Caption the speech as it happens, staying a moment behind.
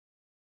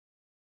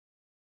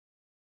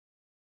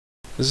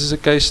This is a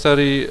case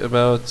study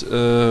about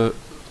a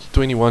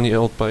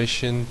 21-year-old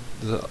patient,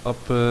 the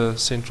upper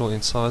central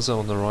incisor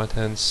on the right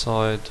hand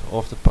side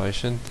of the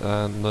patient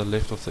and the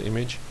left of the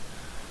image,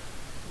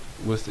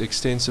 with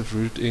extensive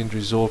root end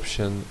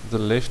resorption. The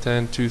left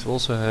hand tooth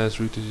also has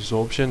root end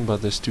resorption,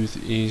 but this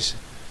tooth is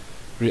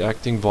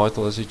reacting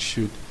vital as it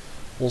should.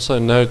 Also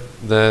note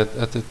that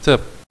at the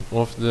tip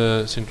of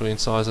the central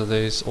incisor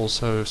there is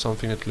also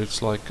something that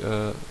looks like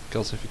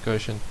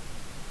calcification.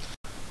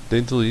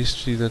 Dental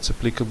history that's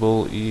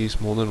applicable is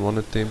more than one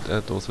attempt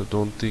at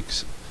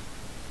orthodontics.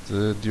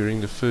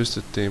 During the first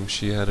attempt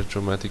she had a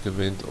traumatic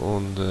event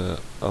on the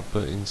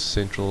upper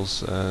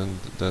centrals, and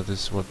that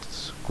is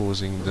what's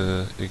causing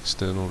the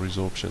external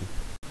resorption.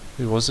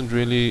 There wasn't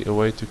really a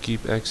way to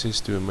keep access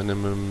to a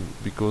minimum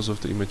because of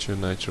the immature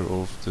nature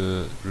of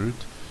the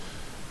root.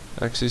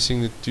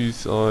 Accessing the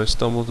tooth, I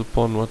stumbled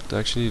upon what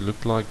actually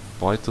looked like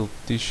vital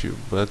tissue,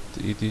 but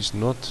it is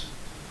not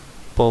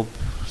pulp.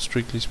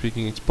 Strictly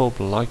speaking, it's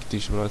pulp-like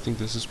tissue, but I think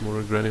this is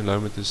more a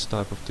granulomatous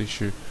type of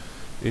tissue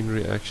in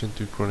reaction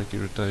to chronic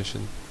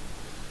irritation.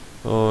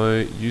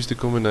 I used a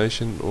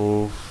combination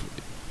of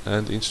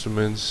hand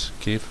instruments,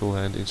 careful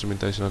hand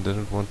instrumentation. I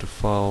didn't want to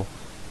foul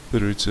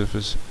the root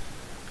surface,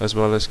 as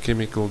well as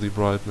chemical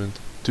debridement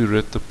to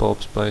rid the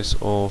pulp space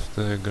of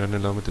the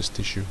granulomatous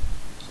tissue.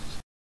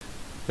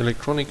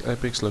 Electronic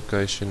apex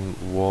location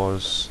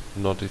was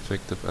not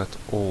effective at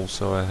all,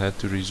 so I had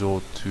to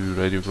resort to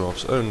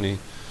radiographs only,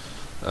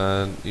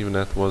 and even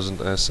that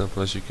wasn't as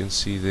simple. As you can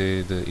see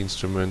there, the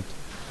instrument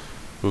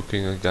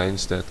hooking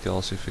against that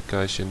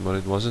calcification, but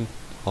it wasn't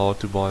hard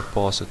to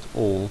bypass at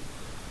all.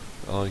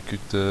 I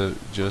could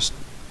just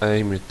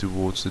aim it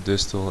towards the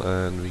distal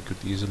and we could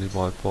easily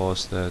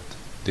bypass that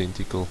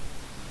denticle.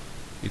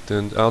 It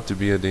turned out to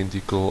be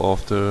identical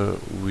after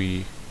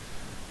we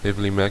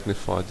heavily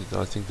magnified it.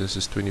 I think this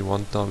is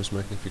 21 times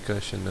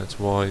magnification. That's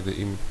why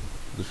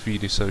the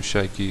feed is so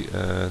shaky,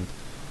 and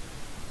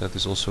that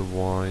is also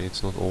why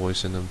it's not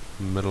always in the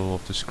middle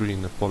of the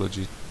screen.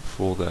 Apology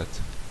for that.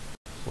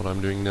 What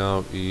I'm doing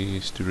now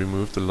is to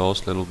remove the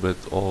last little bit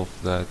of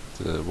that,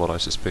 what I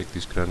suspect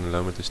is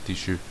granulomatous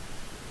tissue,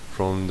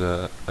 from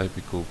the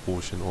apical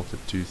portion of the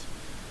tooth,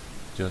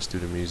 just to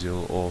the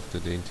mesial of the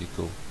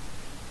denticle.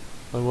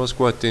 I was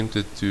quite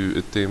tempted to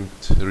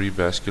attempt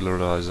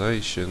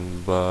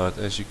revascularization, but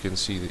as you can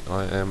see,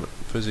 I am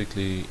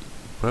physically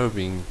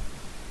probing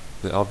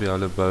the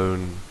alveolar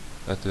bone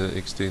at the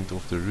extent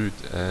of the root,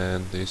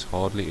 and there's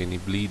hardly any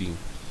bleeding.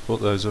 For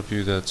those of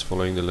you that's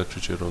following the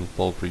literature on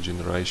pulp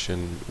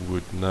regeneration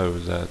would know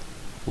that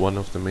one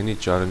of the many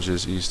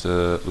challenges is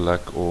the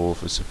lack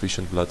of a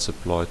sufficient blood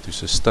supply to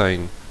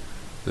sustain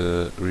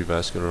the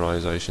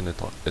revascularization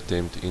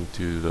attempt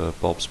into the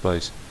pulp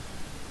space.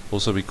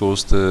 Also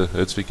because the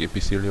Hertzwig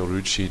epithelial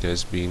root sheet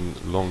has been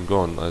long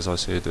gone. As I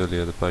said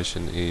earlier, the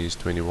patient is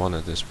 21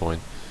 at this point,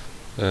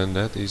 and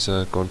that is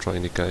a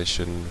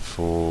contraindication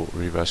for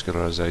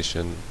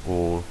revascularization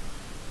or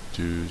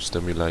to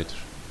stimulate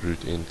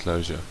root end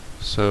closure.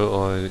 So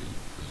I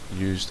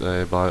used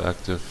a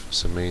bioactive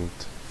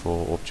cement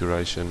for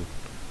obturation.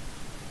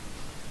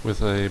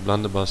 With a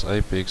blunderbuss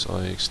apex,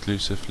 I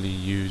exclusively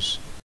use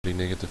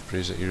negative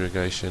pressure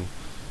irrigation.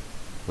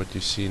 What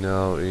you see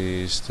now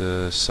is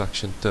the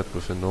suction tip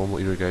with a normal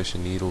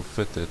irrigation needle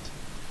fitted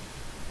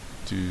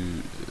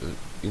to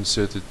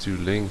insert it to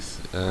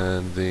length,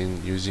 and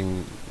then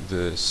using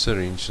the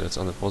syringe that's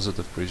under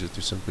positive pressure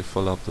to simply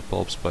fill up the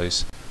pulp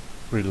space,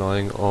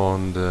 relying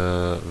on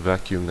the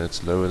vacuum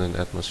that's lower than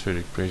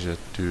atmospheric pressure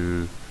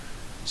to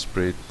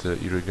spread the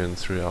irrigant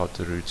throughout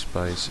the root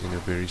space in a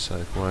very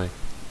safe way.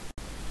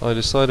 I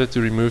decided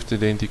to remove the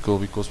denticle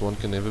because one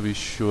can never be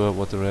sure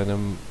what a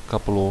random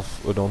couple of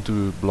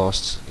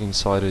odontoblasts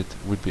inside it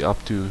would be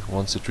up to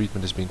once the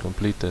treatment has been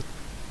completed.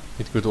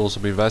 It could also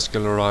be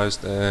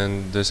vascularized,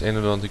 and this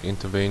endodontic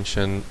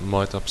intervention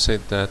might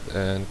upset that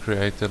and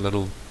create a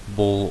little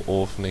ball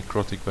of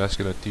necrotic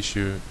vascular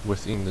tissue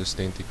within this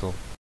denticle.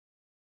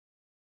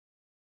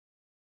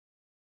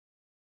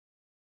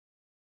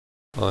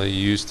 I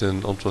used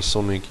an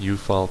ultrasonic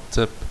U-file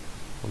tip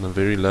on a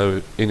very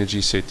low energy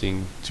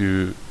setting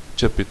to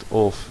chip it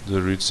off the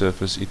root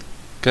surface. It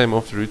came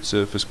off the root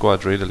surface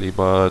quite readily,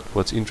 but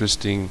what's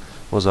interesting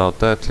was how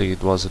tightly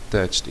it was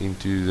attached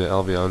into the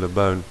alveolar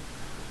bone,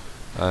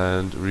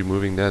 and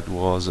removing that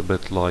was a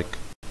bit like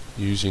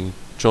using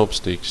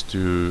chopsticks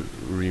to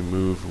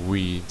remove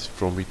weed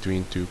from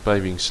between two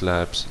paving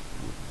slabs.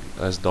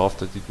 As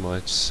daft as it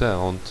might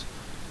sound,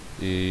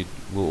 it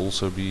will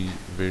also be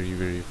very,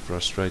 very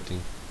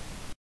frustrating.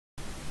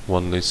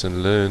 One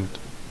lesson learned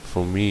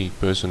for me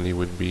personally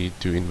would be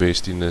to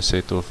invest in a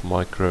set of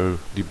micro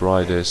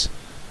debriders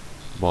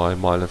by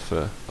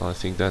Mylifer. I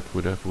think that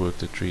would have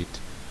worked a treat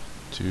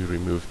to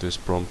remove this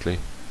promptly,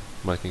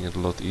 making it a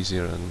lot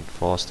easier and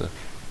faster.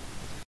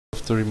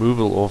 After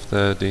removal of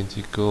the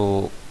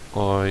denticle,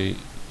 I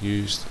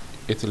used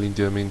ethylene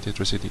diamine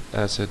tetracetic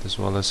acid as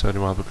well as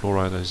sodium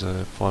hypochlorite as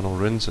a final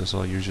rinse, as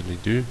I usually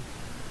do,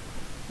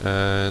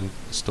 and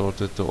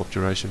started the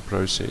obturation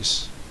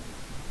process.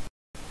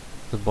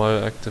 The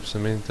bioactive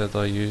cement that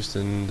I used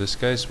in this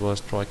case was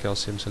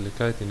tricalcium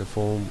silicate in the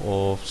form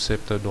of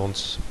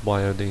Septodonts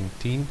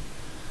biodentine,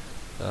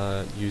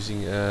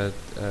 using it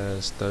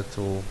as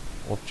total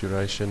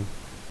obturation.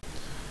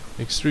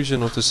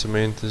 Extrusion of the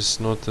cement is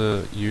not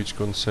a huge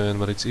concern,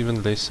 but it's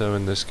even less so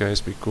in this case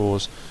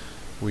because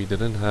we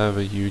didn't have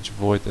a huge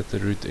void at the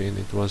root end.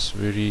 It was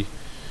very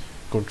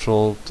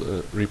controlled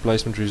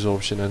replacement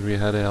resorption, and we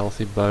had a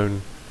healthy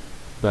bone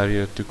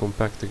barrier to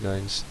compact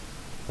against.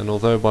 And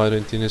although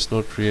biodentine is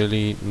not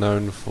really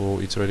known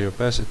for its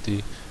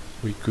radiopacity,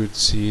 we could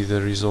see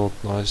the result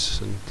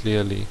nice and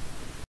clearly.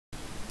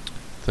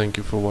 Thank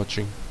you for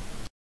watching.